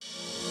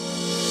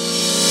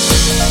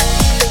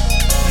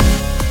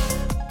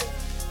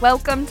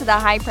Welcome to the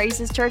High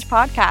Praises Church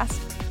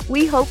podcast.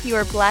 We hope you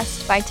are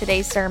blessed by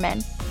today's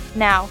sermon.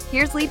 Now,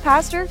 here's lead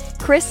pastor,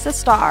 Chris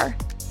Sestar.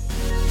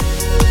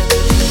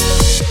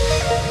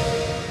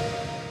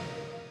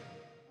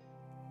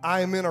 I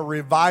am in a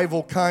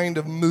revival kind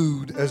of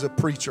mood as a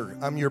preacher.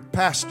 I'm your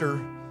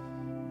pastor,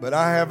 but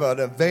I have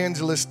an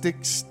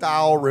evangelistic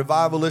style,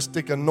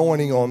 revivalistic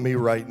anointing on me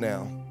right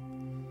now.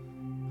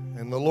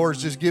 And the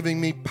Lord's just giving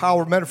me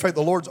power. Matter of fact,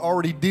 the Lord's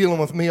already dealing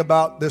with me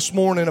about this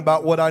morning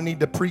about what I need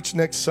to preach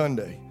next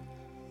Sunday.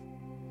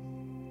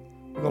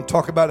 We're going to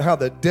talk about how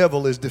the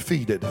devil is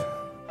defeated.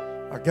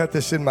 I got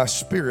this in my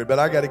spirit, but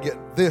I got to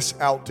get this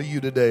out to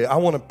you today. I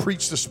want to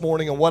preach this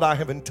morning on what I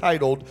have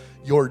entitled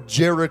Your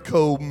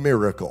Jericho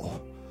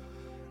Miracle.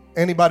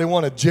 Anybody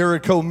want a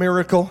Jericho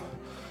miracle?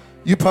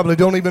 You probably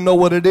don't even know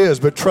what it is,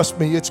 but trust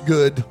me, it's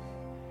good.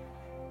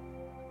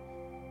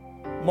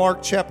 Mark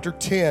chapter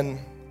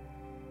 10,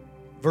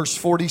 verse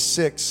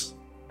 46.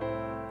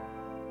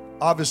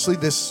 Obviously,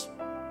 this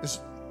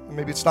is,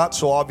 maybe it's not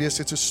so obvious,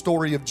 it's a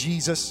story of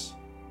Jesus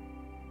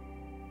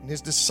and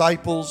his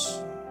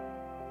disciples.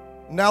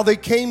 Now they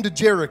came to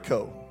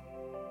Jericho.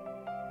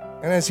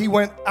 And as he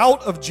went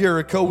out of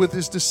Jericho with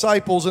his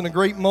disciples and a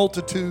great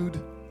multitude,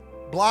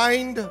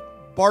 blind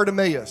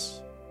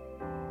Bartimaeus,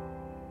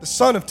 the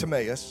son of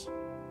Timaeus,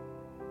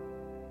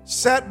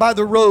 sat by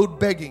the road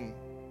begging.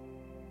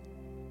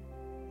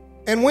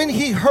 And when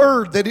he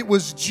heard that it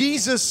was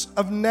Jesus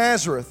of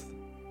Nazareth,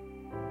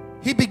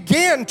 he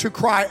began to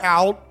cry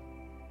out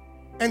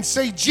and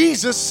say,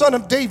 Jesus, son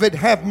of David,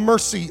 have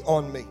mercy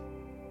on me.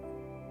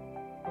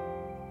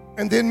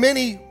 And then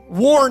many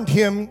warned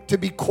him to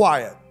be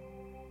quiet.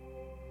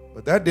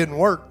 But that didn't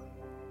work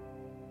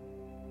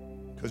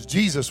because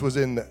Jesus was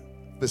in the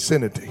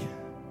vicinity.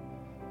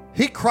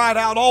 He cried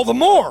out all the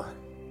more,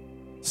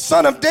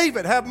 Son of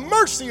David, have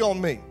mercy on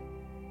me.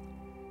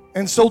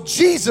 And so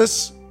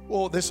Jesus,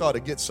 well, this ought to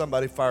get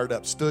somebody fired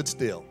up, stood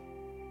still.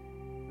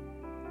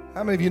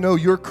 How many of you know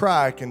your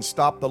cry can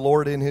stop the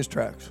Lord in his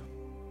tracks?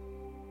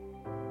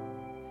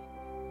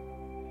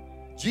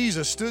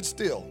 Jesus stood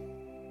still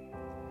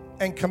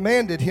and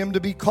commanded him to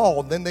be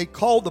called. Then they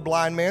called the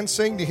blind man,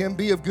 saying to him,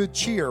 be of good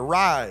cheer,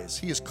 rise,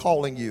 he is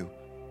calling you.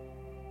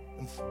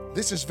 And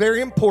this is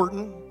very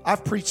important.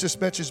 I've preached this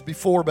message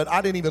before, but I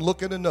didn't even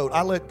look at a note.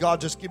 I let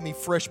God just give me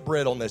fresh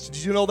bread on this.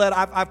 Did you know that?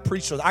 I've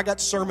preached this. I got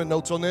sermon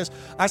notes on this.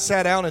 I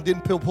sat down and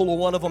didn't pull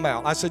one of them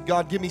out. I said,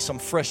 God, give me some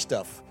fresh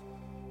stuff.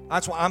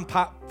 That's why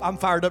I'm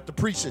fired up to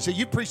preach this.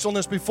 You preached on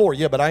this before.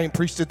 Yeah, but I ain't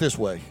preached it this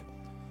way.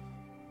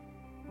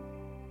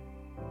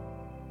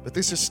 But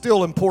this is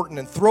still important.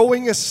 And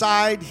throwing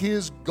aside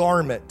his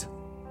garment,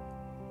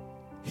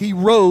 he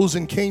rose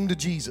and came to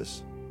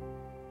Jesus.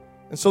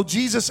 And so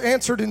Jesus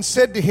answered and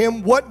said to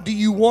him, what do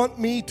you want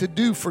me to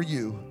do for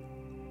you?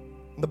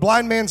 And the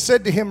blind man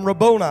said to him,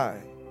 Rabboni,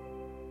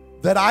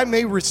 that I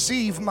may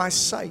receive my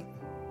sight.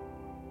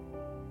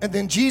 And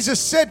then Jesus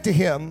said to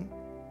him,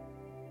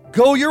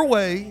 go your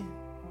way,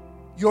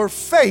 your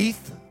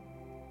faith,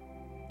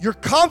 your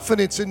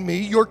confidence in me,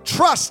 your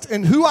trust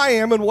in who I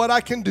am and what I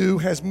can do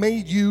has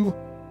made you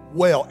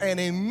well. And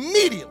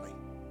immediately,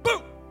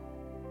 boom,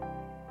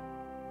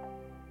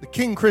 the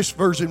King Chris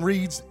version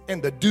reads,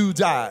 and the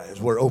dude's eyes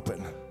were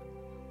open.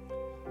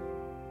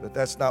 But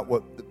that's not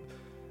what,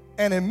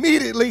 and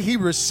immediately he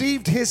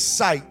received his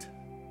sight.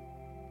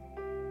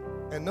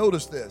 And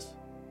notice this,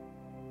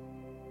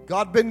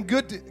 God had been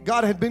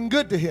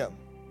good to him.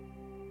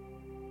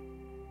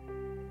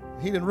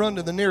 He didn't run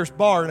to the nearest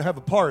bar and have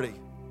a party.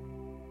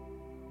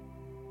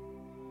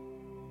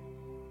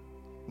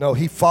 No,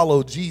 he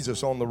followed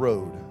Jesus on the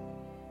road.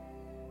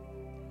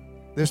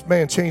 This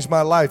man changed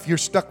my life. You're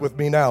stuck with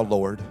me now,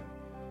 Lord.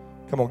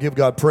 Come on, give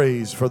God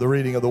praise for the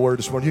reading of the word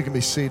this morning. You can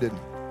be seated.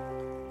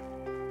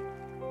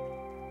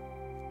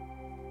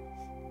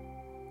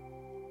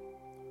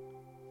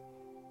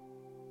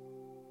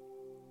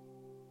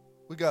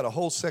 We got a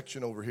whole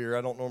section over here.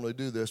 I don't normally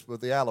do this,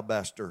 but the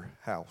alabaster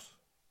house.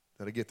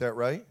 Did I get that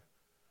right?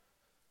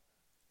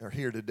 They're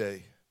here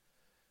today.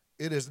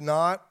 It is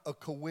not a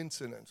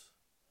coincidence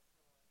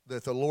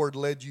that the Lord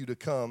led you to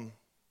come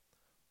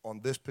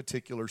on this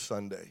particular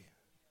Sunday.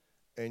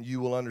 And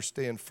you will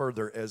understand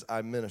further as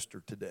I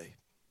minister today.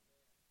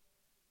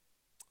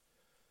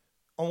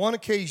 On one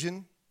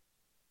occasion,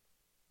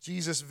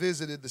 Jesus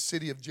visited the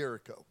city of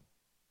Jericho.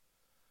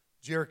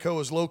 Jericho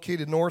is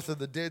located north of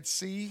the Dead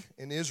Sea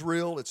in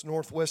Israel. It's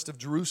northwest of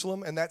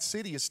Jerusalem, and that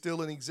city is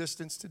still in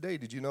existence today.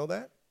 Did you know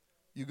that?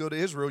 You go to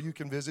Israel, you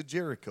can visit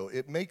Jericho.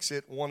 It makes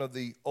it one of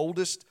the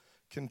oldest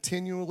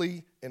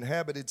continually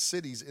inhabited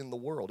cities in the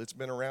world. It's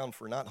been around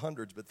for not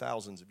hundreds, but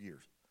thousands of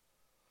years.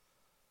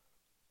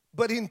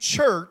 But in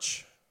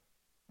church,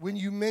 when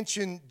you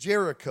mention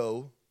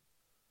Jericho,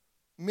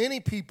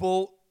 many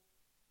people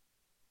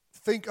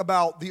think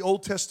about the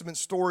Old Testament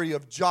story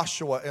of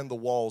Joshua and the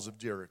walls of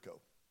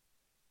Jericho.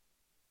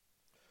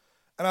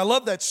 And I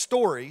love that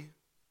story,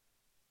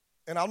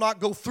 and I'll not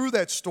go through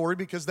that story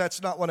because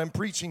that's not what I'm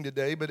preaching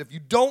today, but if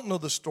you don't know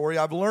the story,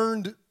 I've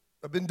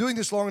been doing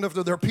this long enough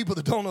that there are people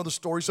that don't know the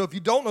story. So if you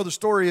don't know the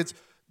story, it's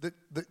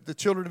the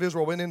children of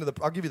Israel went into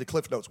I'll give you the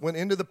Cliff Notes, went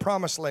into the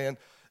promised land,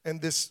 and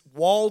this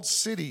walled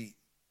city,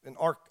 and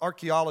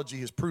archaeology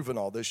has proven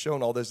all this,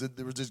 shown all this, that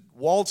there was this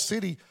walled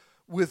city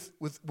with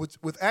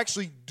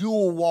actually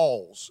dual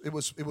walls. It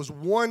was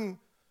one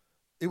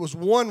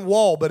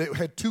wall, but it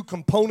had two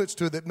components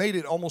to it that made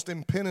it almost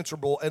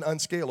impenetrable and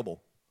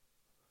unscalable.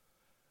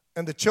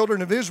 And the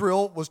children of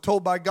Israel was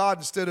told by God,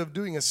 instead of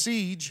doing a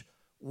siege,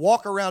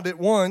 walk around it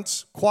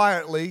once,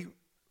 quietly,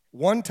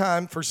 one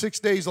time for 6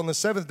 days. On the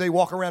seventh day,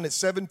 walk around it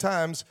 7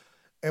 times.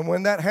 And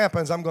when that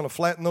happens, I'm going to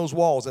flatten those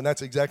walls. And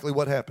that's exactly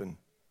what happened.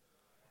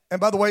 And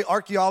by the way,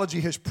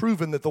 archaeology has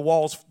proven that the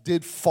walls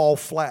did fall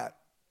flat.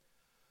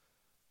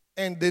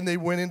 And then they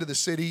went into the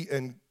city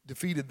and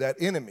defeated that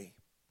enemy.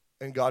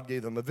 And God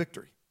gave them a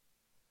victory.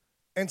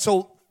 And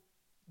so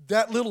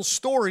that little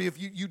story, if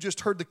you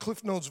just heard the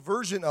Cliff Notes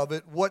version of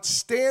it, what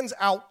stands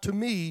out to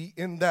me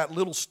in that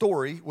little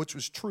story, which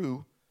was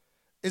true,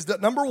 is that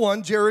number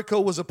one,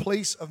 Jericho was a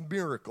place of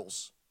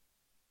miracles.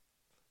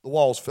 The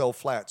walls fell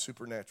flat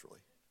supernaturally.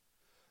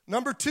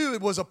 Number two,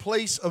 it was a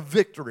place of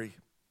victory.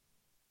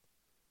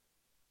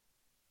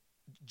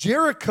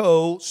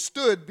 Jericho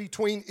stood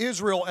between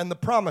Israel and the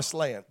promised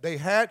land.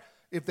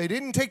 If they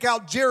didn't take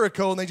out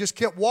Jericho and they just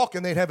kept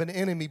walking, they'd have an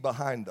enemy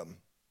behind them.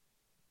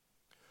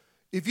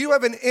 If you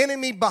have an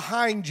enemy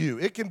behind you,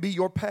 it can be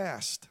your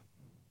past.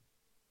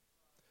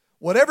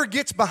 Whatever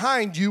gets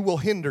behind you will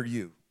hinder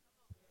you.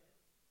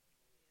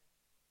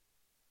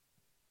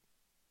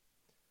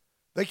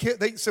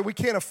 They said we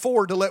can't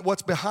afford to let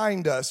what's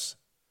behind us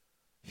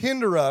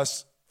hinder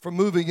us from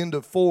moving into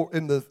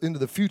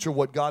the future,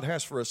 what God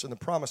has for us in the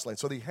promised land.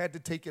 So they had to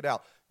take it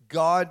out.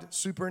 God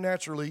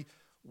supernaturally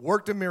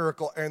worked a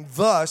miracle, and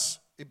thus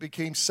it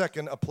became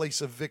second a place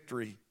of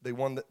victory.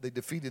 They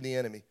defeated the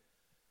enemy.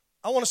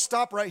 I want to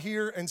stop right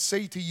here and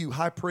say to you,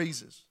 high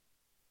praises.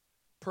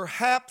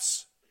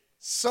 Perhaps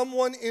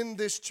someone in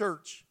this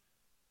church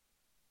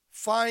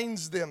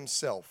finds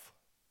themselves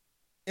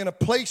in a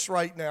place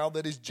right now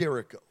that is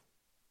Jericho.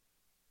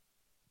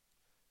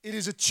 It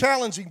is a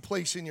challenging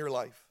place in your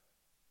life.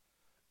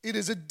 It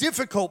is a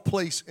difficult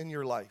place in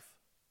your life.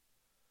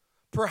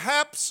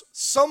 Perhaps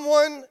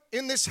someone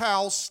in this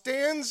house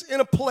stands in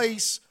a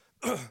place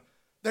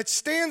that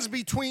stands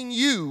between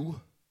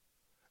you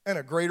and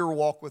a greater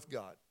walk with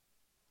God.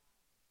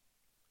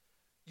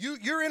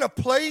 You're in a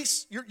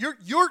place,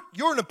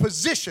 you're in a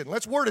position,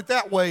 let's word it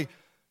that way,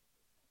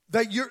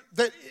 that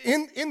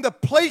in the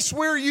place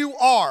where you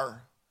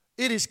are,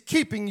 it is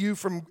keeping you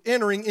from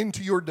entering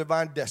into your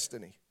divine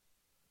destiny.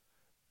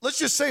 Let's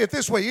just say it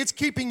this way, it's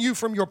keeping you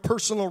from your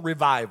personal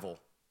revival.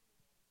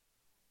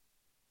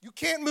 You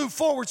can't move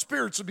forward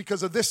spiritually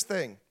because of this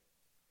thing.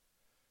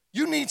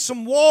 You need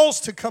some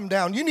walls to come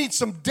down. You need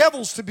some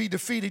devils to be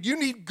defeated. You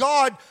need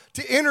God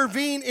to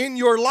intervene in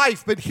your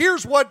life. But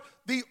here's what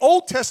the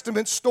Old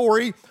Testament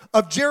story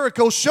of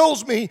Jericho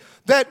shows me,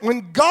 that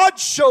when God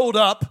showed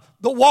up,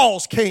 the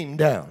walls came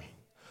down.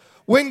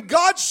 When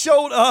God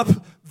showed up,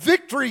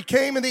 victory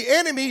came and the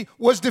enemy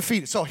was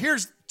defeated. So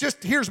here's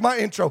my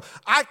intro.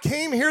 I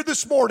came here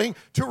this morning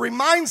to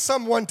remind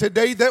someone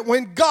today that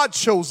when God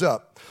shows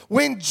up,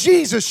 when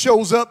Jesus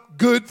shows up,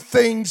 good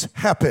things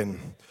happen.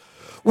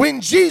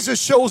 When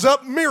Jesus shows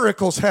up,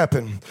 miracles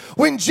happen.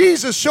 When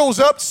Jesus shows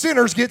up,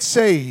 sinners get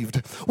saved.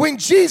 When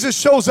Jesus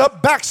shows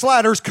up,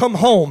 backsliders come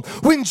home.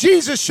 When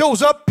Jesus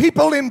shows up,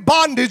 people in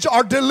bondage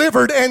are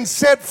delivered and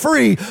set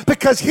free,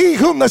 because he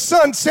whom the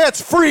Son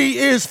sets free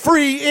is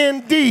free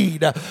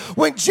indeed.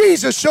 When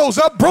Jesus shows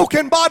up,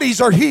 broken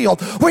bodies are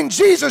healed. When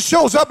Jesus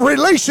shows up,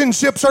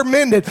 relationships are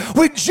mended.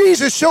 When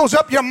Jesus shows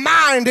up, your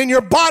mind and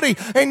your body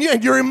and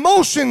your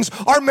emotions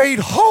are made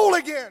whole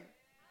again.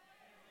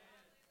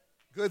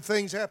 Good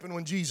things happen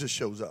when Jesus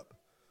shows up.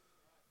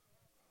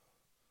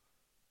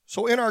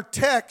 So in our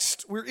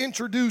text, we're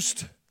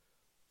introduced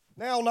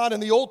now not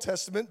in the Old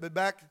Testament, but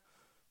back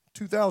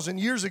 2,000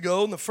 years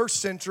ago in the first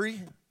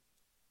century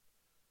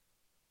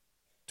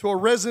to a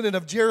resident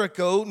of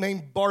Jericho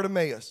named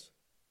Bartimaeus.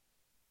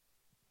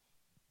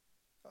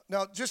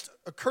 Now, just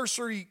a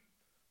cursory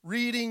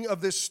reading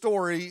of this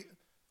story,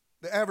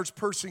 the average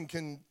person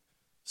can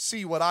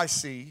see what I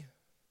see.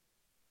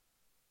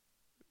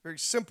 Very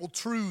simple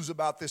truths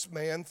about this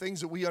man,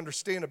 things that we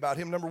understand about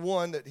him. Number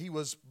one, that he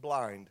was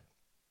blind.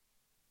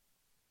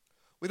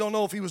 We don't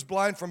know if he was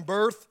blind from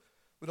birth.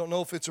 We don't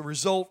know if it's a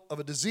result of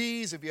a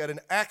disease, if he had an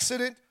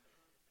accident.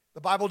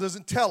 The Bible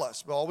doesn't tell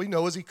us, but all we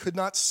know is he could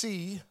not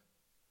see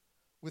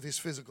with his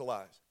physical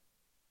eyes.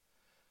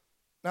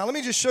 Now, let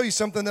me just show you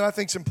something that I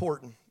think is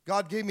important.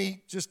 God gave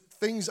me just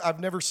things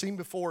I've never seen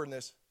before in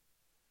this.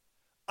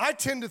 I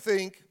tend to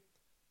think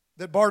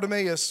that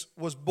Bartimaeus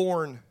was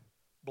born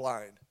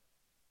blind,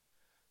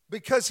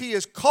 because he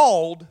is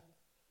called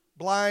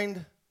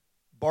blind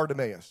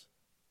Bartimaeus.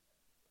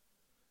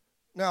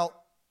 Now,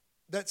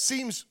 that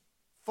seems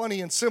funny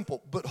and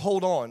simple, but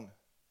hold on,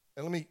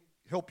 and let me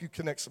help you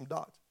connect some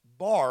dots.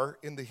 Bar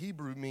in the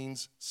Hebrew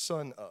means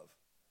son of.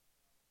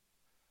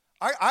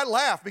 I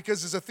laugh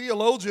because as a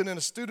theologian and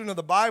a student of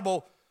the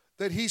Bible,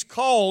 that he's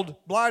called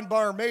blind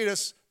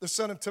Bartimaeus, the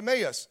son of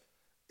Timaeus.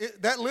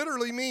 That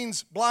literally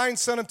means blind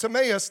son of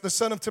Timaeus, the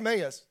son of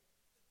Timaeus.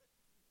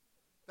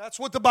 That's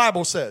what the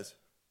Bible says.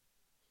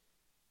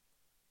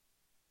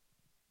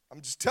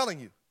 I'm just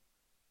telling you.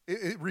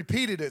 It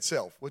repeated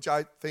itself, which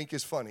I think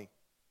is funny.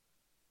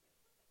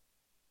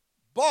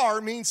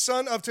 Bar means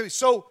son of Timaeus.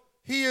 So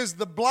he is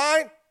the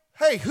blind.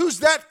 Hey,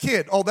 who's that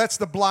kid? Oh, that's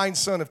the blind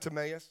son of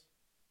Timaeus.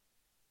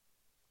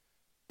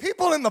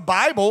 People in the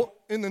Bible,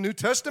 in the New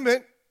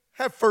Testament,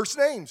 have first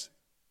names.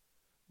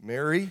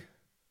 Mary,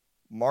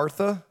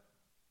 Martha,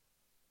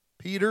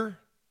 Peter,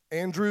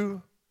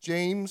 Andrew,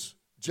 James,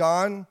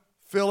 John,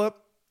 Philip,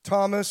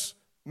 Thomas,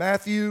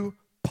 Matthew,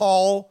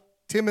 Paul,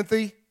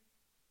 Timothy,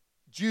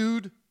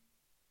 Jude.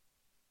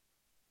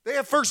 They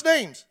have first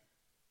names.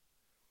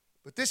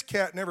 But this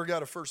cat never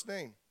got a first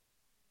name.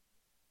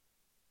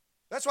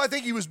 That's why I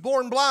think he was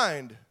born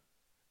blind.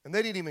 And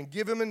they didn't even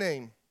give him a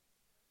name.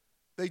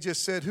 They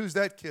just said, who's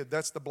that kid?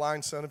 That's the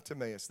blind son of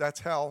Timaeus.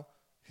 That's how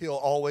he'll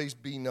always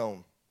be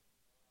known.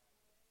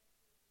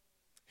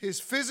 His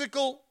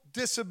physical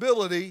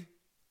disability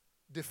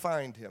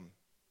defined him.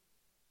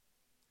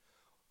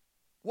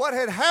 What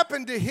had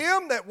happened to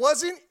him that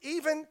wasn't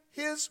even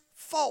his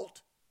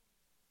fault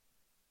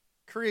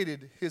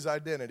created his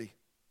identity.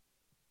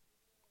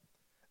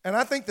 And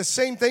I think the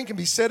same thing can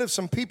be said of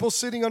some people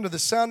sitting under the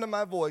sound of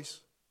my voice.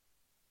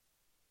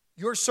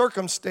 Your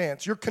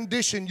circumstance, your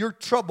condition, your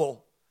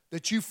trouble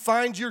that you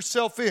find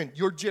yourself in,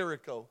 your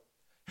Jericho,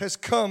 has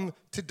come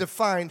to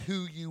define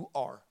who you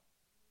are.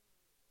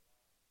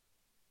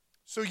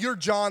 So you're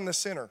John the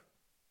sinner.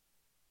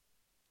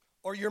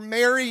 Or you're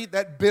Mary,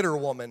 that bitter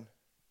woman.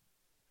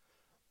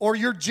 Or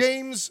you're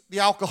James the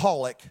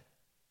alcoholic.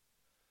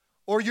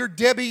 Or you're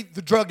Debbie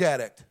the drug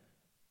addict.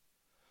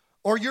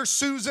 Or you're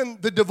Susan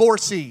the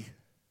divorcee.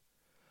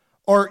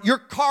 Or you're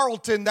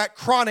Carlton, that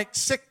chronic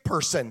sick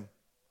person.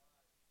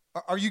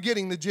 Are you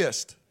getting the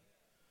gist?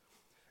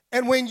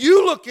 And when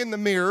you look in the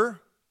mirror,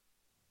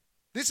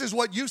 this is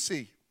what you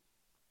see.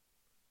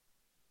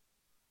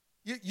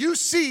 You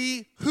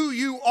see who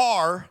you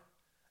are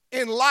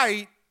in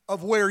light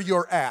of where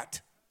you're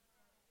at.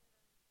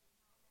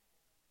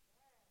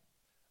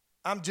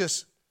 I'm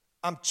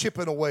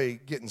chipping away,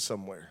 getting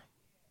somewhere.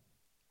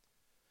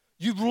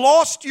 You've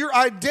lost your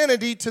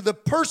identity to the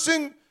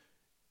person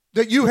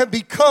that you have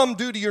become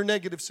due to your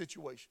negative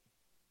situation.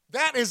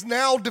 That has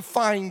now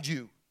defined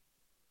you.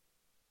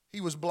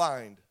 He was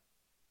blind,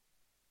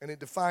 and it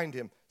defined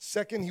him.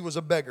 Second, he was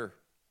a beggar.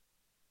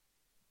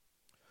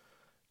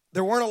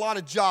 There weren't a lot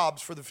of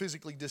jobs for the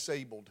physically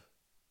disabled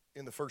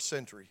in the first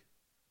century.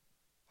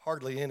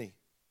 Hardly any.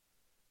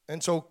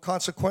 And so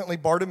consequently,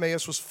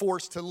 Bartimaeus was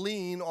forced to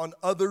lean on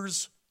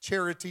others'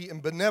 charity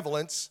and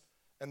benevolence,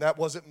 and that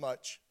wasn't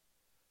much.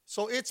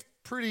 So it's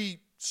pretty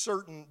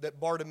certain that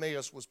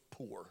Bartimaeus was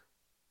poor.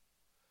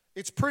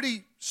 It's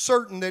pretty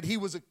certain that he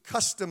was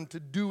accustomed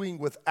to doing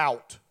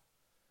without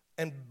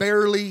and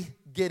barely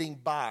getting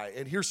by.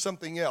 And here's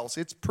something else.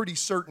 It's pretty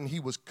certain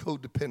he was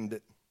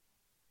codependent.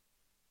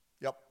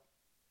 Yep.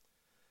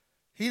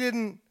 He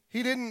didn't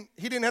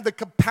have the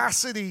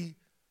capacity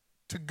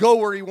to go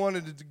where he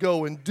wanted to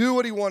go and do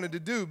what he wanted to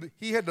do, but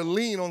he had to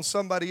lean on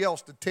somebody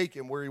else to take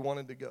him where he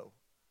wanted to go.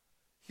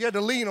 He had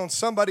to lean on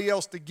somebody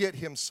else to get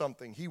him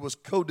something. He was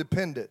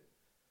codependent.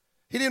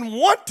 He didn't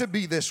want to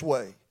be this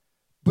way,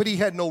 but he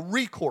had no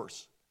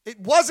recourse. It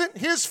wasn't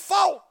his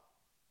fault.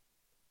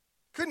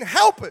 Couldn't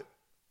help it.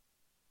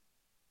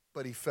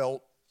 But he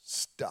felt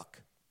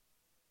stuck.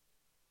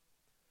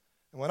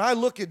 And when I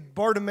look at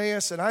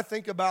Bartimaeus and I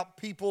think about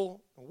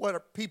people,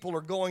 what people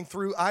are going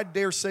through, I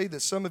dare say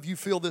that some of you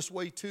feel this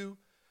way too.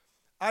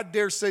 I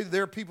dare say that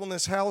there are people in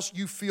this house,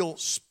 you feel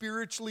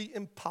spiritually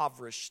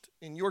impoverished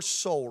in your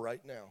soul right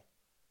now.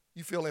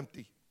 You feel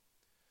empty.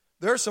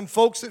 There are some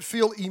folks that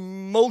feel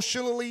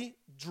emotionally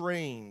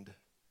drained.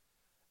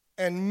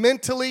 And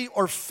mentally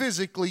or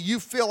physically,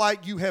 you feel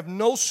like you have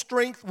no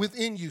strength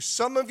within you.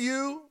 Some of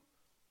you,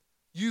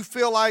 you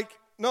feel like,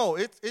 no,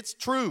 it's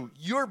true.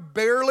 You're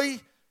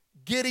barely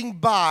getting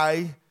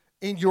by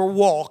in your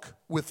walk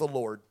with the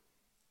Lord.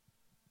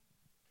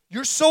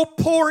 You're so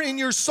poor in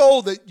your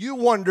soul that you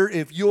wonder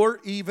if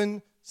you're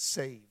even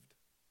saved.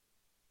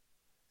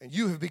 And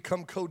you have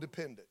become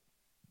codependent.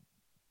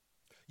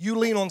 You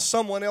lean on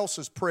someone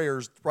else's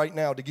prayers right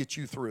now to get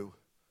you through.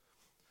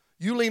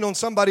 You lean on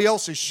somebody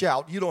else's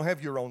shout. You don't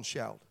have your own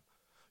shout.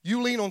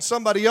 You lean on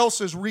somebody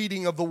else's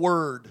reading of the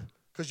Word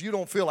because you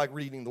don't feel like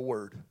reading the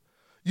Word.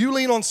 You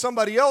lean on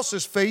somebody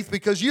else's faith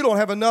because you don't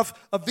have enough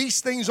of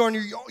these things on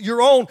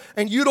your own,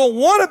 and you don't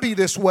want to be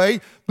this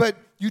way, but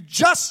you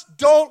just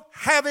don't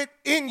have it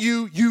in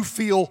you. You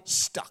feel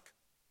stuck.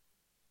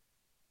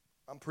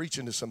 I'm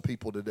preaching to some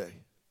people today.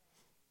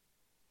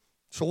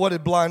 So what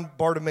did blind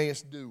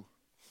Bartimaeus do?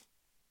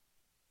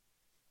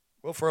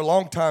 Well, for a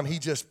long time, he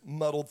just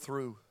muddled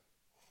through.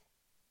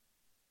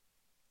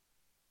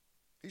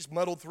 He's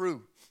muddled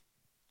through,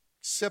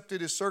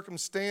 accepted his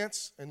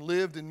circumstance, and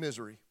lived in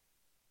misery.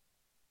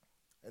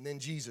 And then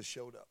Jesus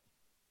showed up.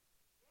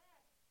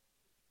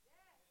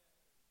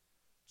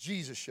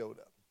 Jesus showed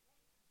up.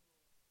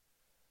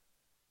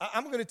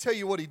 I'm going to tell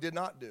you what he did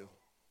not do.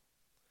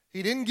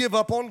 He didn't give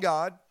up on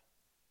God.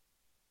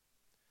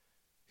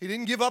 He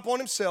didn't give up on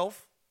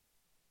himself.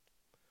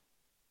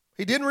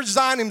 He didn't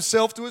resign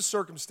himself to his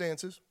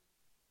circumstances.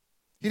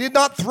 He did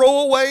not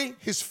throw away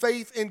his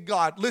faith in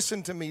God.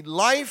 Listen to me.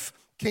 Life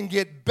can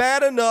get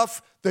bad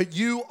enough that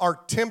you are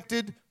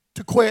tempted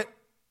to quit.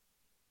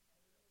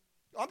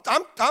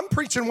 I'm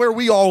preaching where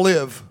we all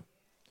live.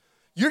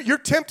 You're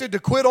tempted to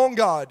quit on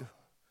God.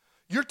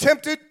 You're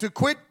tempted to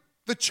quit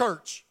the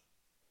church.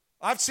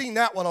 I've seen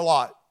that one a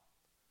lot.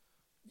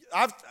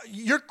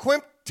 You're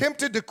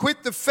tempted to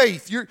quit the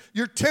faith.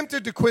 You're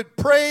tempted to quit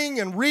praying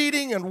and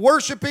reading and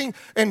worshiping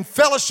and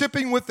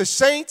fellowshipping with the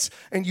saints.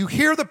 And you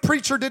hear the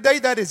preacher today,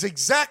 that is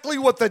exactly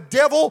what the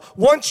devil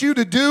wants you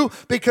to do,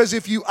 because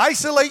if you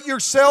isolate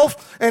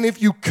yourself and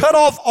if you cut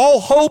off all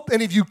hope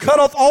and if you cut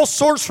off all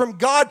source from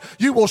God,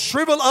 you will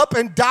shrivel up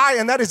and die,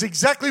 and that is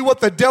exactly what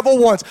the devil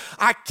wants.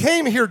 I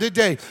came here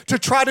today to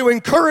try to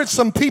encourage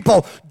some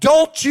people.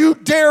 Don't you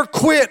dare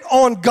quit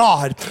on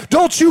God.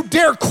 Don't you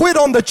dare quit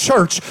on the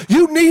church.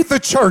 You need the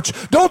church.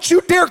 Don't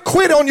you dare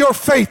quit on your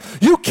faith.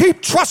 You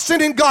keep trusting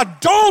in God.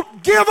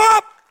 Don't give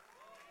up.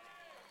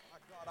 My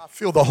God, I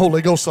feel the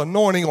Holy Ghost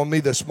anointing on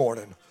me this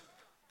morning.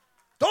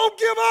 Don't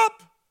give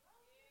up.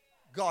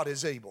 God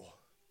is able.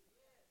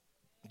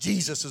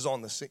 Jesus is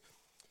on the scene.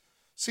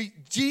 See,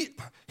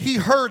 he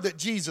heard that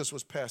Jesus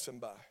was passing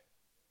by.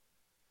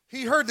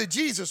 He heard that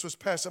Jesus was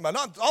passing by.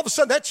 Now, all of a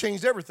sudden, that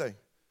changed everything.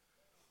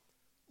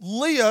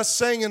 Leah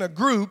sang in a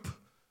group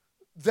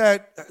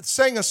that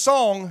sang a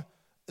song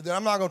that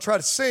I'm not going to try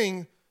to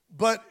sing,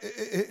 but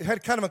it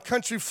had kind of a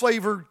country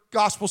flavored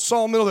gospel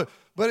song middle of it.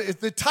 But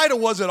the title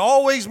was, "It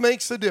Always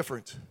Makes a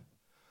Difference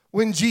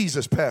When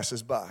Jesus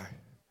Passes By."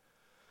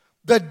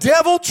 The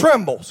devil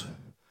trembles.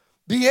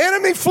 The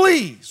enemy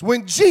flees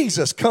when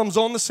Jesus comes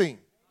on the scene.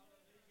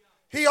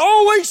 He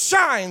always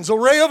shines a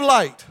ray of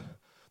light.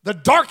 The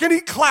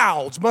darkening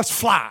clouds must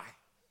fly.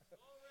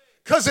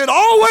 Because it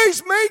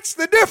always makes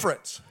the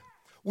difference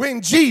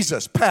when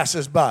Jesus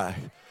passes by.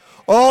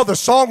 Oh, the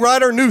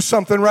songwriter knew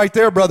something right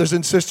there, brothers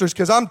and sisters,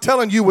 because I'm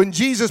telling you, when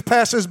Jesus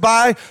passes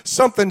by,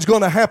 something's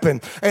going to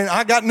happen. And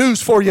I got news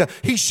for you.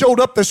 He showed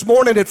up this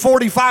morning at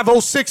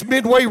 4506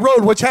 Midway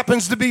Road, which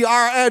happens to be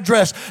our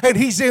address, and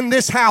he's in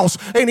this house,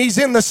 and he's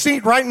in the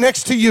seat right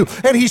next to you,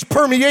 and he's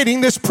permeating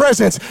this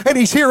presence, and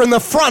he's here in the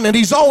front, and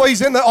he's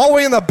always all the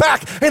way in the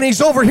back, and he's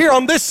over here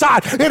on this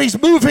side, and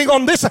he's moving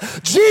on this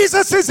side.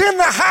 Jesus is in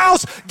the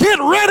house. Get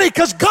ready,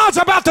 because God's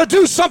about to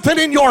do something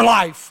in your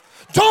life.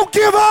 Don't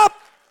give up.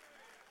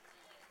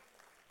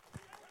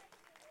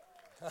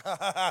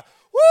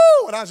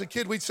 Woo! When I was a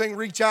kid, we'd sing,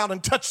 "Reach out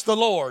and touch the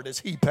Lord as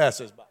he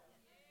passes by."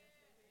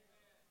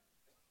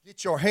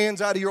 Get your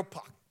hands out of your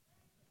pocket.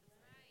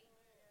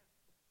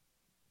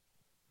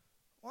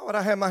 Why would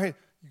I have my hand?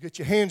 You get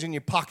your hands in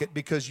your pocket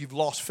because you've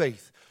lost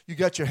faith. You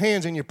got your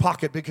hands in your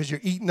pocket because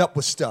you're eating up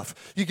with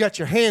stuff. You got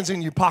your hands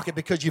in your pocket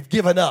because you've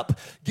given up.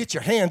 Get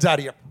your hands out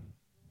of your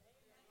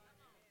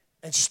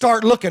and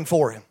start looking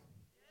for him.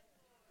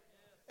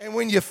 And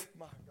when you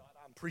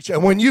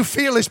when you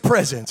feel his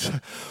presence,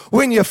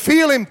 when you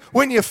feel him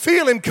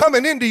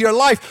coming into your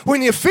life,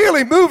 when you feel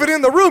him moving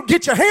in the room,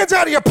 get your hands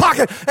out of your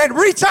pocket and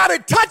reach out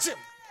and touch him.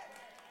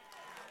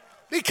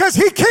 Because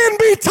he can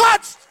be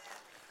touched,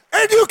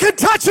 and you can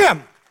touch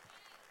him.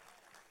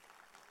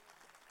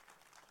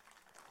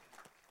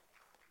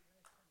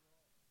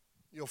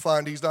 You'll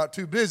find he's not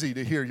too busy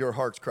to hear your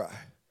heart's cry.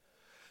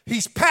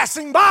 He's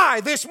passing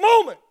by this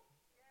moment.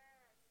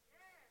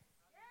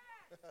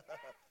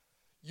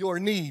 Your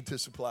need to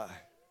supply.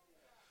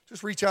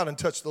 Just reach out and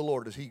touch the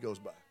Lord as he goes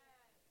by.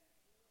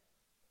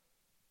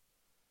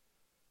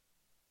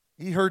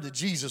 He heard that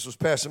Jesus was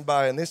passing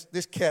by, and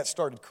this cat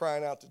started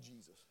crying out to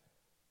Jesus.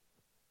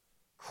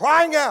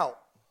 Crying out.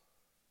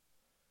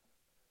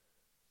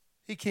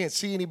 He can't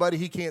see anybody.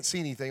 He can't see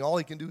anything. All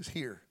he can do is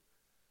hear.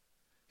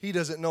 He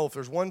doesn't know if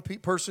there's one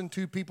person,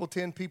 2 people,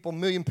 10 people,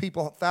 1,000,000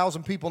 people,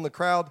 1,000 people in the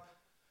crowd.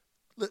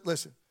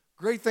 Listen,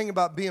 great thing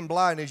about being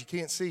blind is you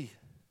can't see.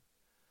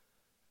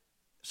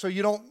 So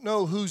you don't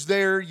know who's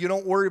there. You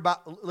don't worry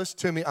about, listen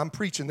to me, I'm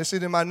preaching. This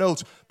is in my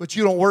notes. But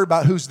you don't worry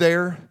about who's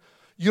there.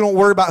 You don't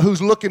worry about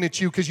who's looking at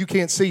you because you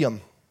can't see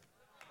them.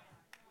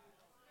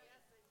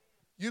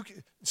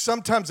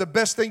 Sometimes the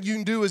best thing you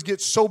can do is get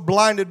so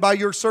blinded by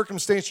your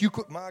circumstance, you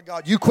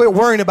quit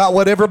worrying about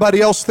what everybody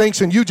else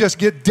thinks, and you just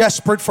get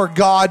desperate for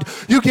God.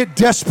 You get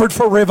desperate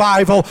for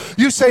revival.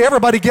 You say,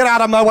 "Everybody get out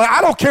of my way.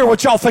 I don't care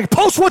what y'all think.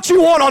 Post what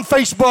you want on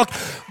Facebook.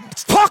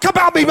 Talk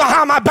about me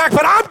behind my back,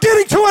 but I'm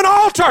getting to an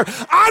altar.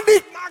 I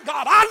need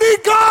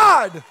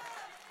God.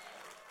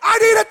 I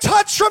need a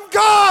touch from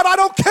God. I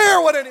don't care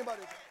what anybody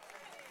thinks."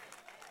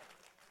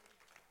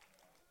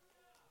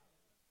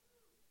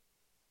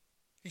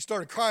 He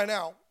started crying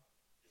out.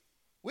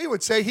 We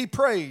would say he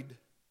prayed.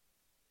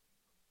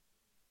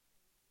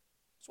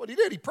 That's what he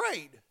did. He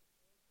prayed.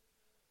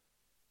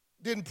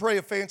 Didn't pray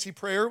a fancy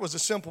prayer. It was a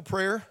simple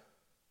prayer.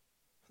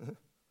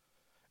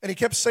 And he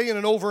kept saying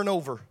it over and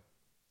over.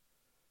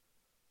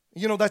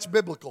 You know, that's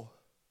biblical.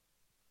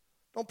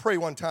 Don't pray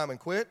one time and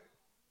quit.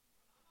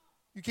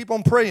 You keep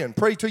on praying.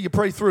 Pray till you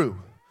pray through.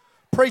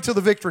 Pray till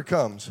the victory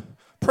comes.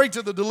 Pray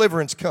till the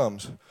deliverance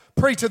comes.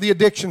 Pray till the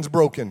addiction's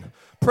broken.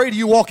 Pray till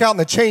you walk out and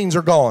the chains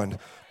are gone.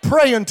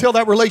 Pray until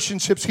that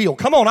relationship's healed.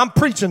 Come on, I'm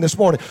preaching this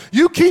morning.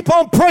 You keep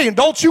on praying.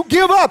 Don't you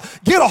give up.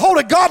 Get a hold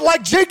of God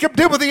like Jacob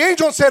did with the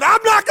angel and said,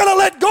 I'm not going to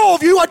let go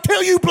of you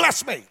until you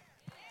bless me.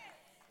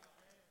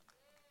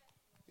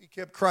 He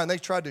kept crying. They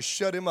tried to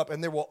shut him up,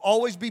 and there will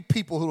always be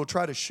people who will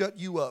try to shut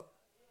you up.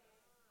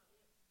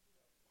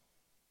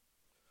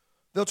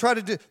 They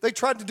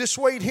tried to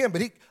dissuade him,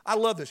 but I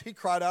love this. He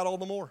cried out all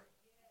the more.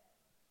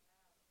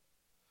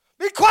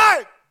 Be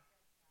quiet.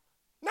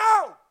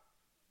 No.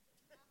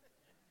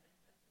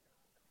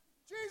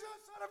 Jesus,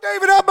 Son of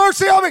David, have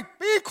mercy on me.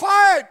 Be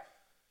quiet.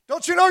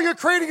 Don't you know you're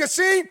creating a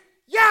scene?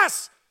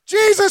 Yes.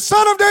 Jesus,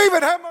 Son of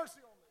David, have mercy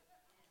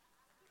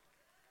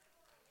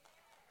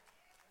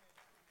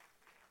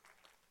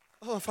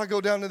on me. Oh, if I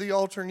go down to the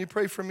altar and you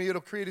pray for me,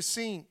 it'll create a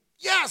scene.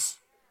 Yes.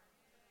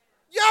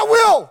 Yeah, I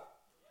will.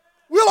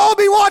 We'll all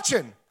be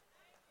watching.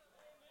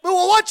 But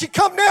we'll watch you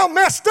come down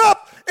messed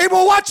up, and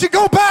we'll watch you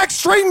go back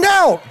straightened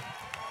out.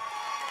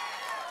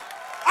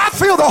 I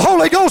feel the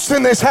Holy Ghost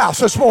in this house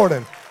this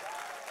morning.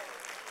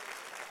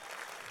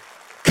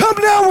 Come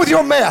down with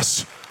your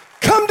mess.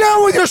 Come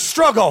down with your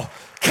struggle.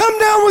 Come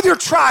down with your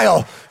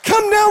trial.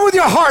 Come down with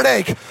your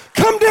heartache.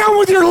 Come down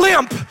with your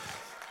limp.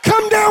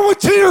 Come down with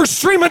tears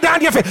streaming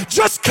down your face.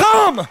 Just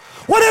come.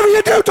 Whatever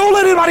you do, don't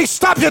let anybody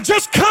stop you.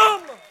 Just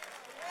come.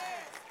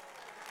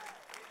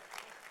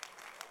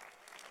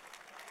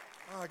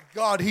 My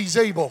God, He's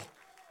able.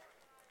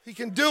 He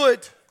can do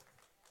it.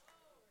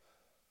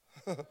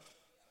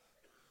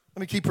 Let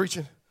me keep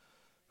preaching.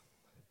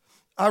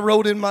 I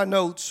wrote in my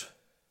notes,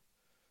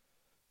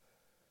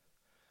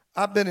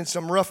 I've been in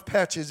some rough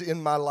patches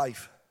in my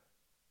life.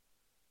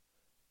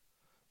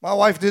 My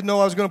wife didn't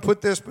know I was going to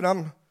put this, but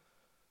I'm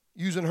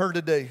using her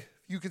today.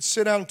 You could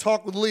sit down and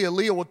talk with Leah.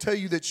 Leah will tell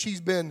you that she's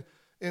been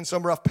in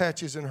some rough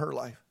patches in her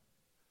life.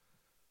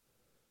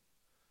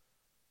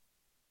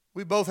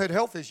 We both had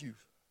health issues,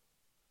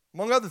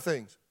 among other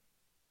things.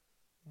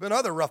 Been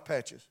other rough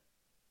patches.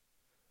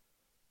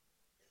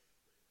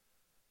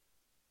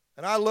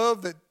 And I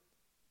love that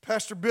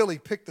Pastor Billy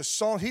picked the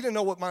song. He didn't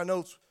know what my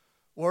notes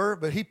were,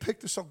 but he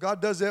picked the song.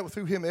 God does that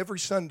through him every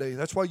Sunday.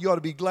 That's why you ought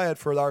to be glad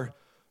for our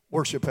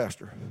worship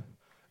pastor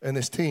and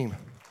this team,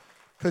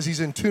 because he's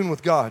in tune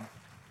with God.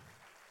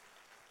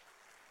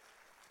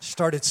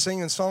 Started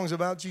singing songs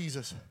about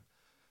Jesus.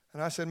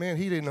 And I said, man,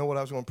 he didn't know what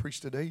I was going to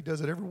preach today. He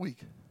does it every week.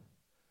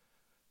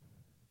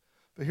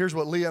 But here's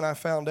what Leah and I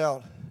found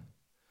out.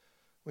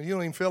 When you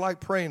don't even feel like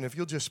praying, if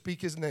you'll just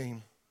speak his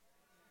name.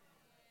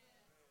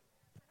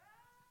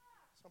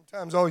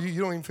 Sometimes you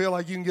don't even feel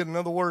like you can get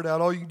another word out.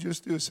 All you can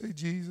just do is say,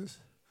 Jesus.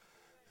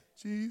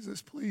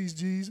 Jesus, please,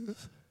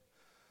 Jesus.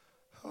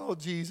 Oh,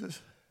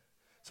 Jesus.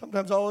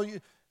 Sometimes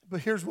but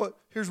here's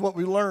what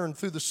we learned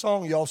through the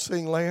song y'all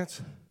sing,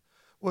 Lance.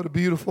 What a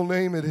beautiful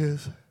name it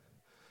is.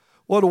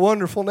 What a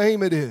wonderful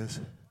name it is.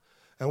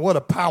 And what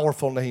a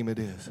powerful name it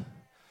is.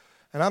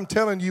 And I'm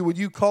telling you, when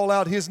you call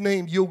out his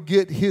name, you'll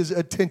get his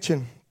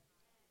attention.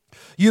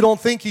 You don't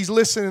think he's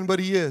listening, but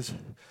he is.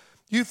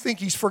 You think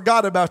he's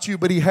forgot about you,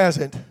 but he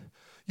hasn't.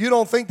 You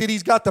don't think that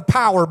he's got the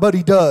power, but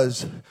he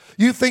does.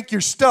 You think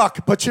you're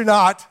stuck, but you're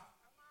not.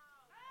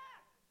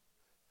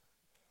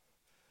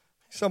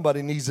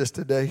 Somebody needs this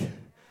today.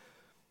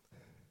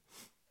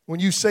 When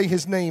you say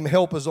his name,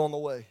 help is on the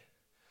way.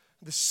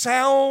 The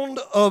sound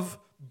of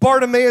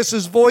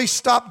Bartimaeus' voice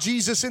stopped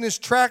Jesus in his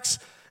tracks,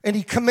 and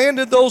he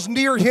commanded those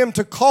near him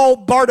to call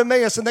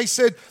Bartimaeus. And they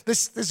said,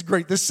 this is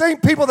great. The same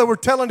people that were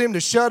telling him to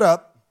shut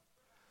up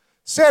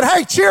said,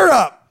 hey, cheer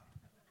up.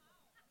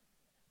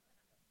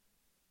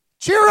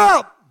 Cheer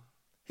up.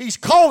 He's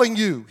calling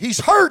you. He's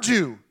heard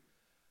you.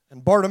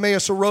 And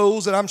Bartimaeus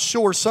arose, and I'm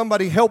sure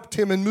somebody helped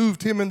him and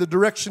moved him in the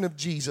direction of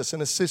Jesus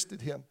and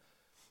assisted him.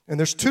 And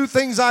there's two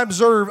things I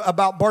observe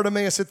about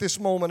Bartimaeus at this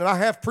moment, and I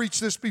have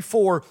preached this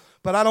before,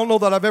 but I don't know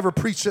that I've ever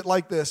preached it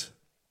like this.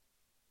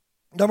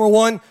 Number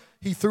one,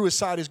 he threw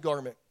aside his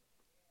garment.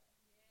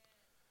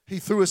 He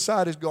threw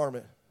aside his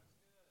garment.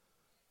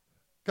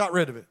 Got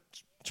rid of it.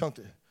 Chunked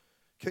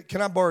it.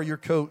 Can I borrow your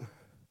coat?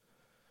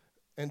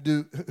 And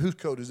do, whose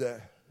coat is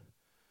that?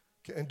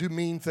 And do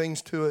mean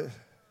things to it.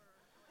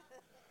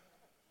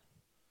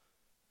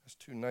 That's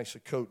too nice a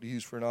coat to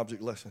use for an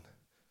object lesson.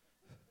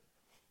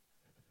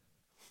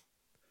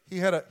 He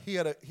had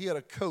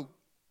a coat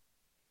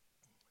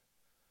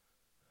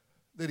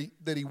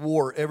that he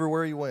wore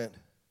everywhere he went.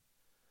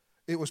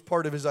 It was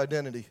part of his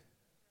identity.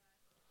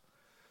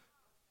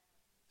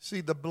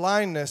 See, the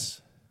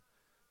blindness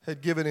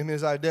had given him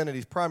his identity,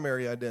 his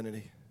primary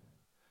identity.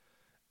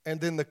 And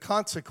then the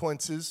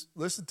consequences,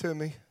 listen to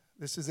me,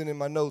 this isn't in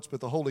my notes, but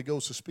the Holy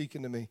Ghost is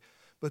speaking to me.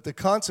 But the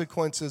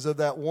consequences of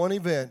that one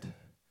event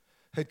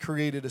had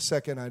created a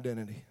second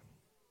identity.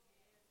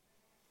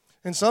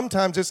 And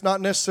sometimes it's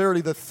not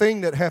necessarily the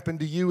thing that happened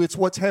to you, it's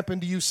what's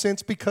happened to you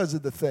since because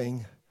of the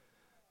thing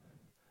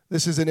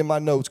This isn't in my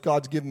notes.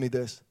 God's given me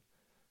this.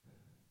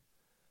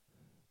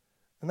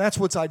 And that's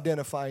what's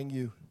identifying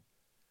you.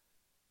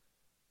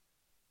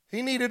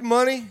 He needed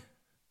money.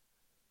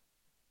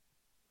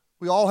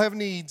 We all have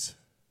needs.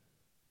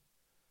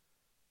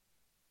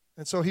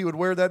 And so he would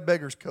wear that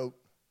beggar's coat.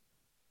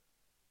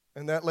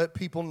 And that let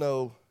people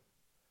know,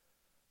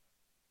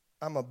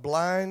 I'm a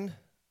blind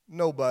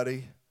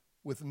nobody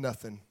with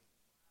nothing.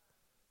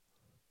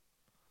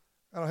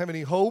 I don't have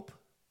any hope.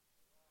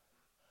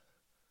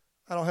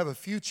 I don't have a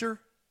future.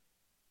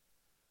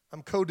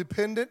 I'm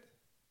codependent.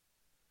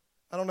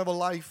 I don't have a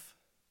life.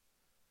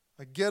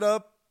 I get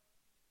up,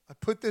 I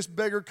put this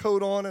beggar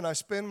coat on, and I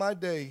spend my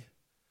day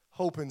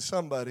hoping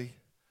somebody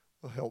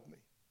will help me.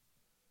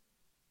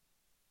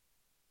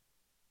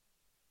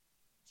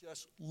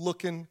 Just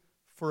looking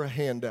for a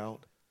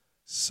handout.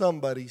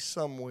 Somebody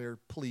somewhere,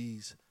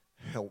 please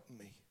help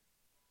me.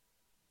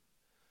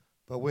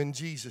 But when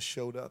Jesus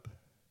showed up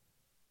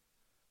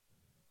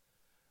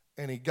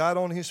and he got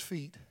on his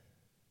feet,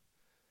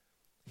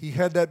 he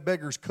had that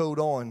beggar's coat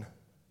on.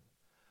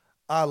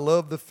 I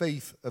love the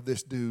faith of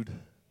this dude.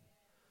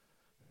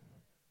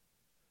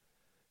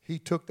 He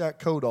took that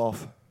coat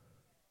off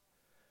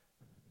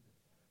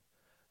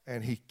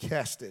and he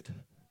cast it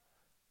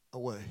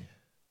away.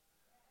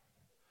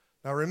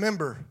 Now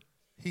remember,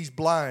 he's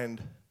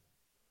blind.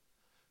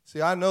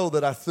 See, I know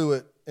that I threw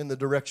it in the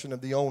direction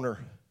of the owner.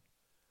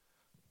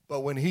 But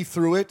when he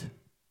threw it,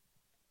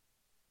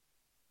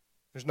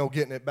 there's no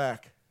getting it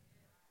back.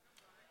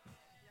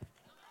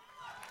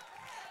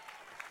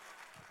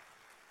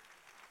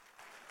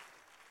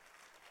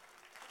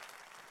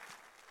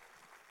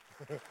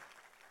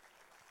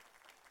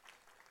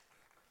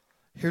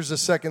 Here's the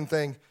second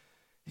thing.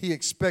 He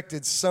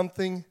expected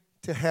something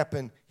to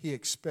happen. He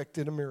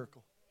expected a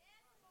miracle.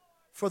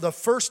 For the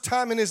first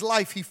time in his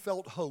life, he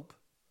felt hope.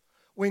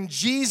 When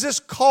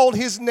Jesus called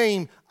his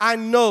name, I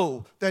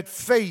know that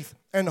faith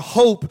and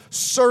hope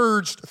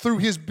surged through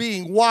his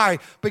being. Why?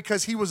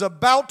 Because he was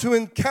about to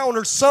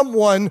encounter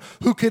someone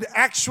who could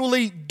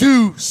actually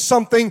do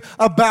something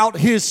about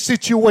his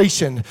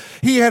situation.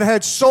 He had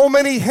had so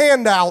many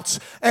handouts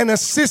and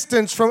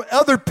assistance from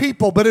other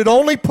people, but it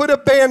only put a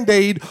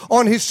Band-Aid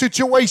on his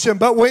situation.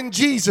 But when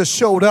Jesus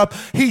showed up,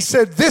 he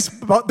said, this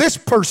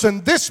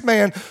person, this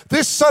man,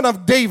 this son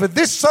of David,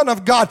 this son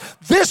of God,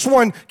 this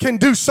one can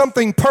do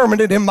something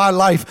permanent in my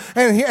life.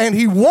 And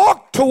he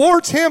walked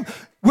towards him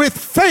with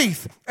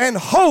faith and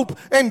hope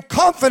and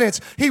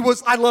confidence.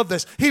 I love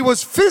this. He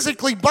was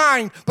physically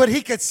blind, but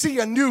he could see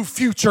a new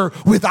future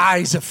with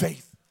eyes of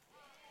faith.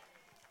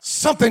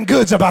 Something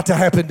good's about to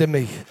happen to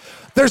me.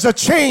 There's a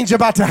change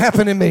about to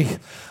happen in me.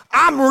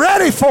 I'm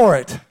ready for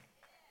it.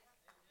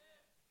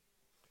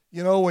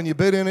 You know, when you've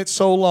been in it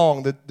so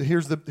long,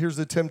 here's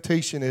the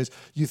temptation is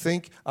you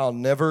think, I'll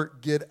never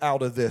get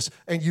out of this.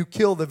 And you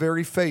kill the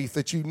very faith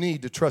that you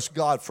need to trust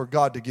God for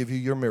God to give you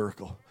your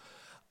miracle.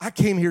 I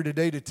came here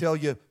today to tell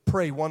you,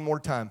 pray one more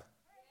time.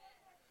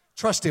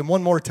 Trust him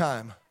one more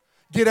time.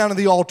 Get down to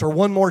the altar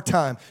one more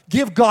time.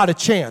 Give God a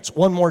chance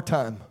one more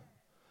time.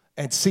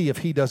 And see if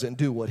he doesn't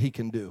do what he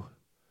can do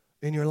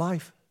in your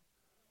life.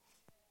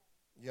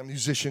 Yeah,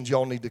 musicians,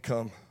 y'all need to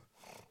come.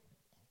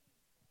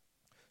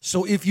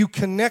 So if you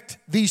connect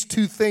these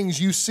two things,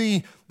 you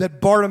see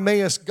that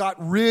Bartimaeus got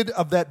rid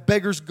of that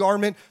beggar's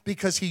garment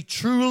because he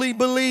truly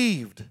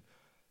believed.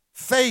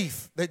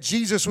 Faith that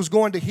Jesus was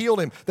going to heal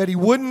him, that he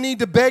wouldn't need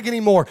to beg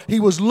anymore. He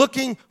was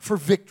looking for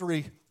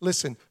victory.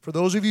 Listen, for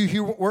those of you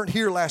who weren't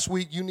here last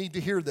week, you need to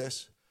hear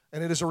this.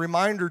 And it is a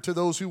reminder to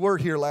those who were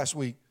here last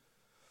week.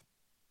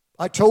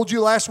 I told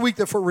you last week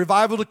that for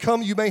revival to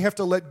come, you may have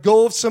to let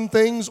go of some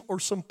things or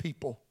some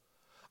people.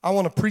 I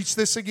want to preach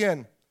this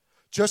again.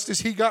 Just as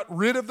he got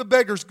rid of the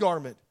beggar's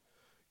garment,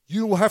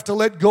 you will have to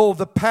let go of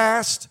the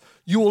past.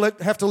 You will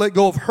have to let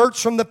go of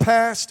hurts from the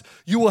past.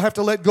 You will have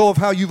to let go of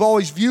how you've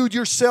always viewed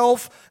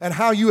yourself and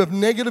how you have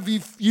negatively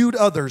viewed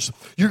others.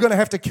 You're going to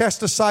have to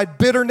cast aside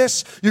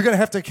bitterness. You're going to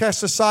have to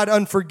cast aside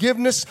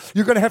unforgiveness.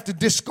 You're going to have to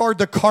discard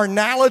the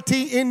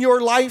carnality in your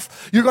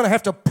life. You're going to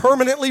have to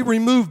permanently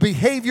remove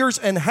behaviors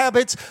and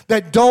habits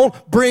that don't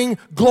bring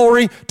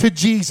glory to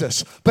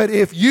Jesus. But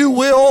if you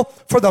will,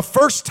 for the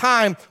first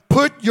time,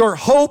 put your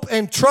hope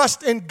and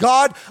trust in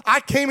God, I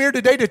came here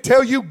today to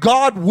tell you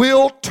God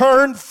will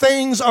turn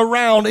things around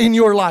in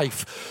your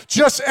life.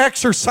 Just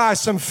exercise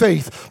some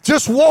faith.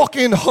 Just walk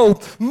in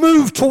hope.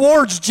 Move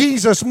towards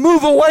Jesus.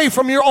 Move away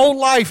from your own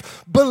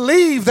life.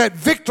 Believe that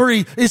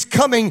victory is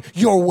coming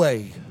your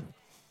way.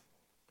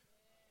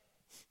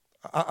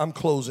 I'm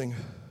closing.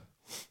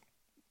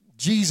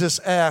 Jesus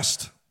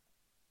asked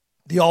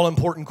the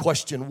all-important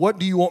question, what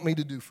do you want me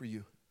to do for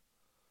you?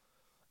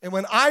 And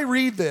when I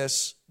read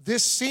this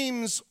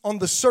seems on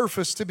the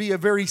surface to be a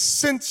very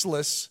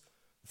senseless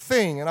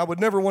thing. And I would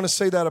never want to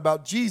say that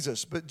about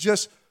Jesus, but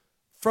just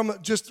from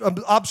just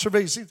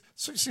observation, it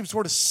seems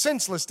sort of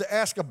senseless to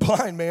ask a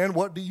blind man,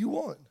 what do you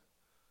want?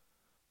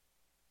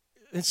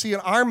 And see,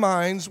 in our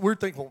minds, we're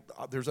thinking,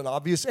 well, there's an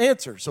obvious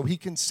answer, so he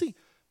can see.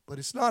 But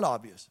it's not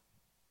obvious.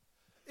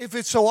 If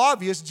it's so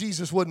obvious,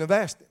 Jesus wouldn't have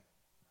asked him.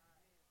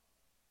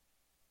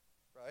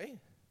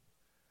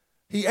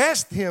 He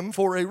asked him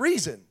for a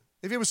reason.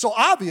 If it was so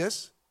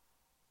obvious,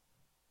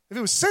 if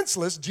it was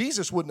senseless,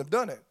 Jesus wouldn't have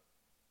done it.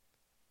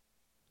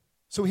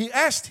 So he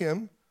asked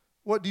him,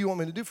 what do you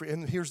want me to do for you?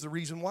 And here's the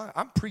reason why.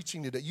 I'm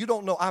preaching today. You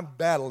don't know I'm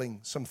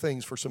battling some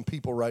things for some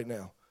people right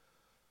now.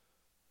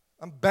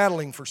 I'm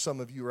battling for some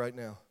of you right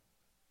now.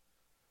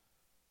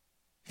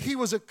 He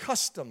was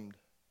accustomed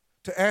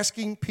to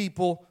asking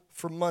people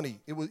for money.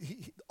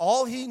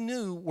 All he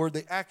knew were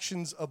the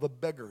actions of a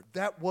beggar.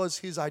 That was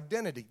his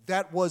identity.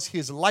 That was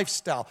his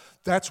lifestyle.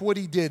 That's what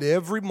he did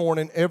every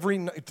morning, every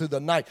night, to the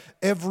night,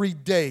 every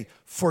day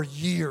for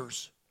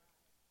years.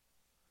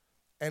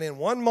 And in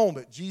one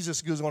moment,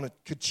 Jesus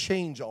could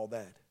change all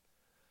that.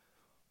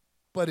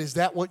 But is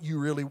that what you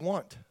really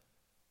want?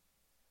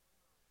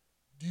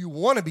 Do you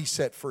want to be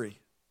set free?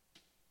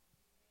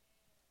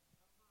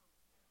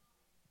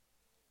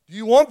 Do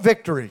you want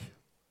victory?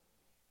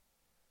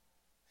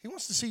 He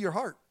wants to see your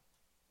heart.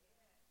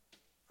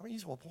 I mean,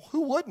 well,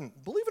 who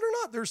wouldn't? Believe it or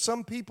not, there's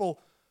some people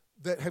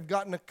that have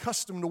gotten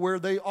accustomed to where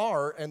they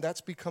are, and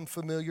that's become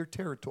familiar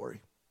territory.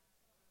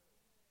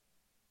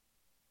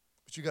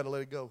 But you got to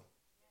let it go.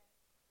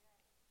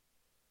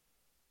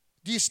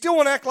 Do you still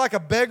want to act like a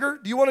beggar?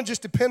 Do you want to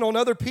just depend on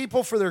other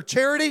people for their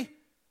charity?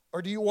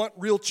 Or do you want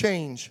real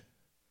change?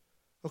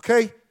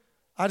 Okay?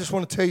 I just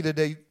want to tell you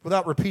today,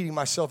 without repeating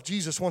myself,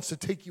 Jesus wants to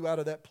take you out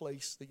of that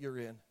place that you're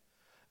in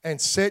and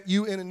set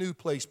you in a new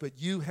place, but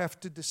you have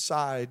to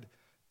decide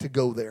to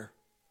go there.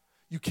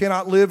 You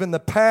cannot live in the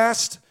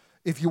past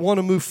if you want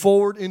to move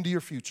forward into your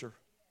future.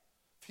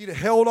 If he'd have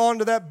held on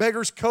to that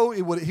beggar's coat,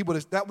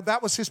 that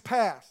was his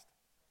past.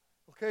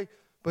 Okay?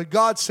 But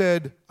God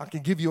said, I can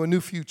give you a new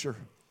future.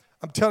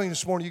 I'm telling you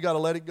this morning, you got to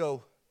let it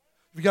go.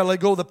 You got to let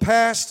go of the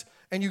past,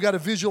 and you got to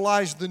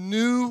visualize the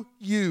new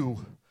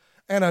you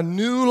and a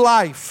new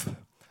life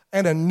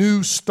and a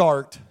new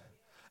start.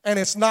 And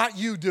it's not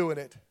you doing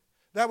it.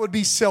 That would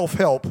be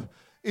self-help.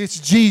 It's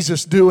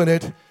Jesus doing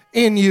it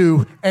in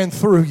you and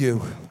through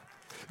you.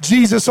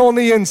 Jesus on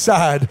the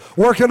inside,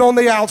 working on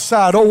the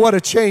outside. Oh, what a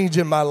change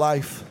in my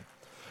life.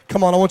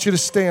 Come on, I want you to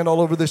stand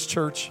all over this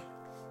church.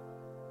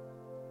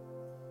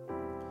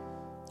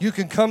 You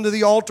can come to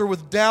the altar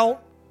with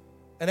doubt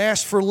and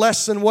ask for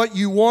less than what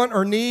you want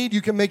or need.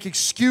 You can make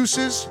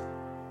excuses.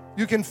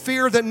 You can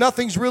fear that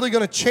nothing's really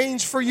going to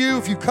change for you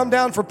if you come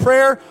down for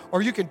prayer,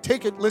 or you can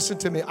take it. Listen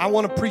to me. I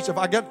want to preach. If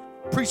I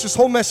preach this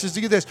whole message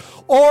to you this,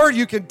 or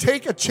you can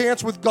take a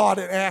chance with God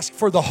and ask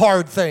for the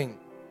hard thing.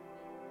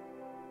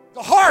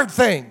 The hard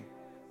thing.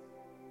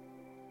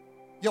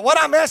 Yeah, what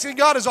I'm asking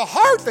God is a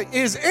hard thing.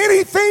 Is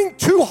anything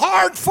too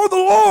hard for the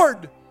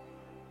Lord?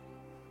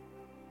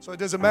 So it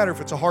doesn't matter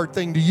if it's a hard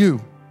thing to you.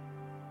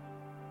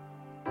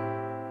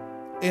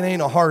 It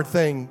ain't a hard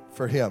thing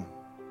for him.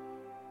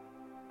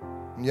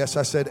 And yes,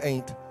 I said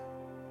ain't.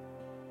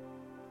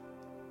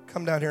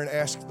 Come down here and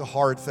ask the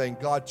hard thing.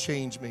 God,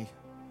 change me.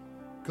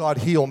 God,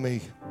 heal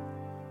me.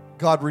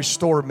 God,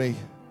 restore me.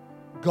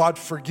 God,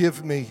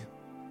 forgive me.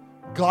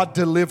 God,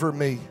 deliver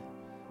me.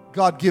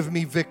 God, give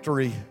me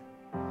victory.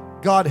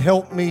 God,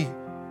 help me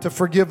to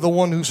forgive the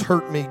one who's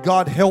hurt me.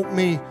 God, help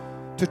me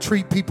to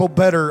treat people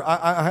better.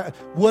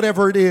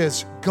 Whatever it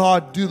is,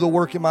 God, do the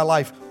work in my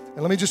life.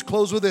 And let me just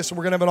close with this, and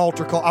we're going to have an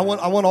altar call. I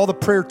want all the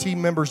prayer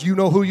team members, you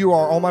know who you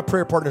are, all my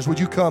prayer partners, would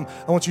you come?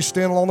 I want you to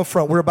stand along the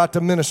front. We're about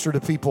to minister to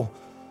people.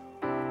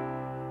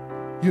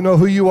 You know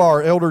who you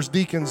are, elders,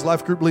 deacons,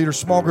 life group leaders,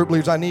 small group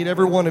leaders. I need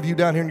every one of you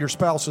down here and your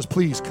spouses.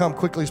 Please come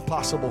quickly as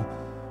possible,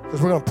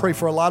 because we're going to pray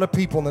for a lot of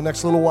people in the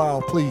next little while.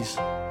 Please.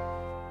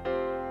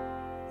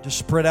 Just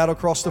spread out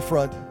across the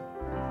front.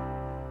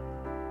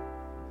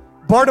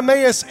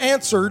 Bartimaeus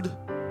answered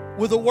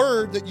with a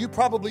word that you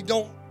probably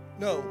don't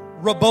know.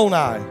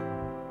 Rabboni.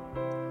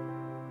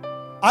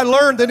 I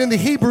learned that in the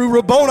Hebrew,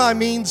 Rabboni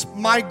means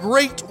my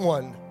great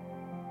one.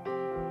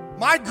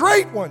 My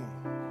great one,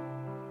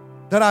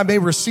 that I may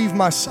receive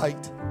my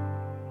sight.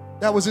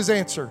 That was his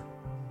answer.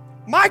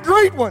 My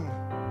great one.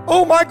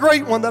 Oh, my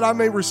great one, that I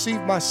may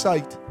receive my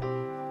sight.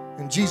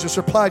 And Jesus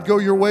replied, go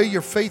your way.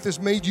 Your faith has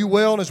made you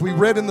well. And as we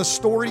read in the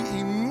story,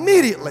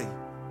 immediately,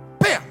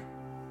 bam,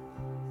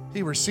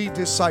 he received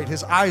his sight.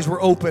 His eyes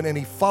were open, and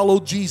he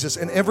followed Jesus,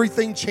 and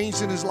everything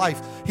changed in his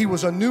life. He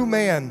was a new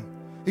man.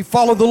 He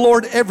followed the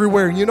Lord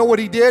everywhere. And you know what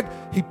he did?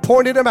 He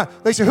pointed him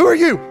out. They said, who are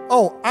you?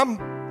 Oh,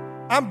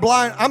 I'm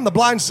blind. I'm the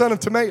blind son of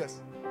Timaeus.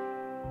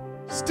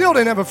 Still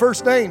didn't have a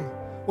first name.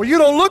 Well, you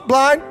don't look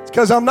blind. It's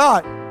because I'm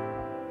not.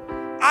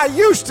 I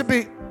used to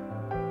be.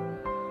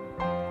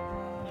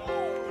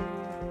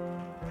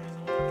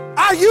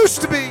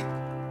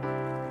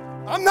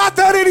 I'm not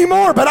that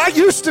anymore, but I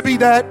used to be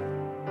that.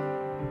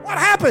 What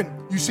happened?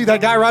 You see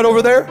that guy right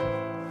over there?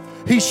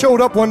 He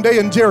showed up one day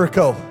in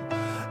Jericho,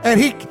 and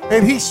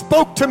he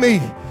spoke to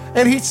me,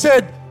 and he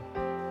said,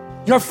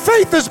 your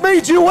faith has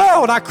made you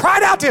well. And I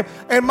cried out to him,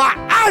 and my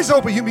eyes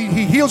opened. You mean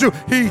he healed you?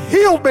 He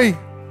healed me,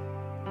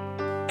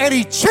 and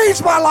he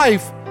changed my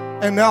life,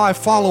 and now I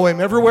follow him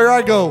everywhere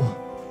I go.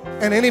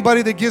 And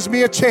anybody that gives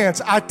me a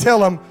chance, I tell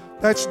them,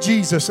 that's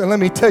Jesus, and let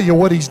me tell you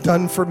what he's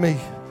done for me.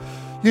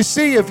 You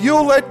see, if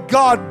you'll let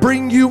God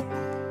bring you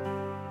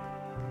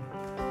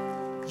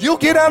you'll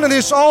get out of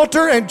this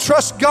altar and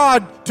trust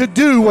God to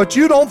do what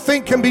you don't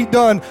think can be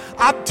done,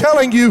 I'm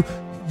telling you,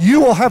 you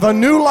will have a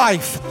new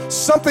life.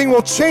 Something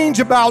will change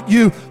about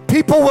you.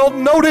 People will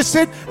notice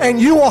it,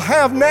 and you will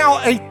have now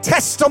a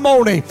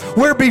testimony.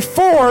 Where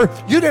before,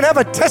 you didn't have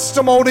a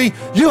testimony,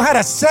 you had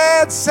a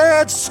sad,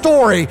 sad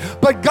story.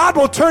 But God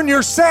will turn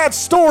your sad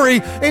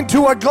story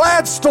into a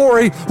glad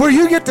story where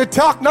you get to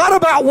talk not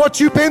about what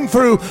you've been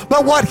through,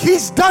 but what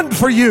He's done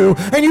for you.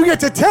 And you get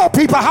to tell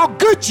people how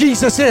good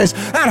Jesus is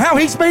and how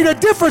He's made a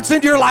difference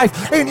in your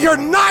life. And you're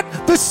not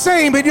the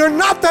same, and you're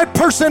not that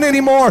person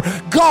anymore.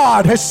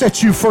 God has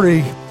set you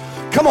free.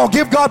 Come on,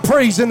 give God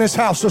praise in this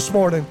house this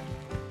morning.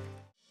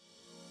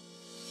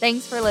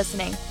 Thanks for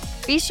listening.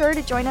 Be sure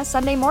to join us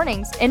Sunday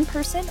mornings in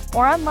person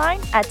or online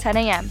at 10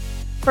 a.m.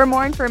 For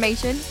more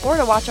information or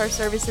to watch our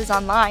services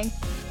online,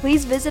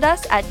 please visit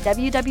us at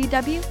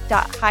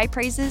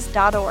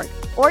www.highpraises.org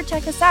or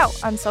check us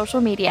out on social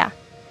media.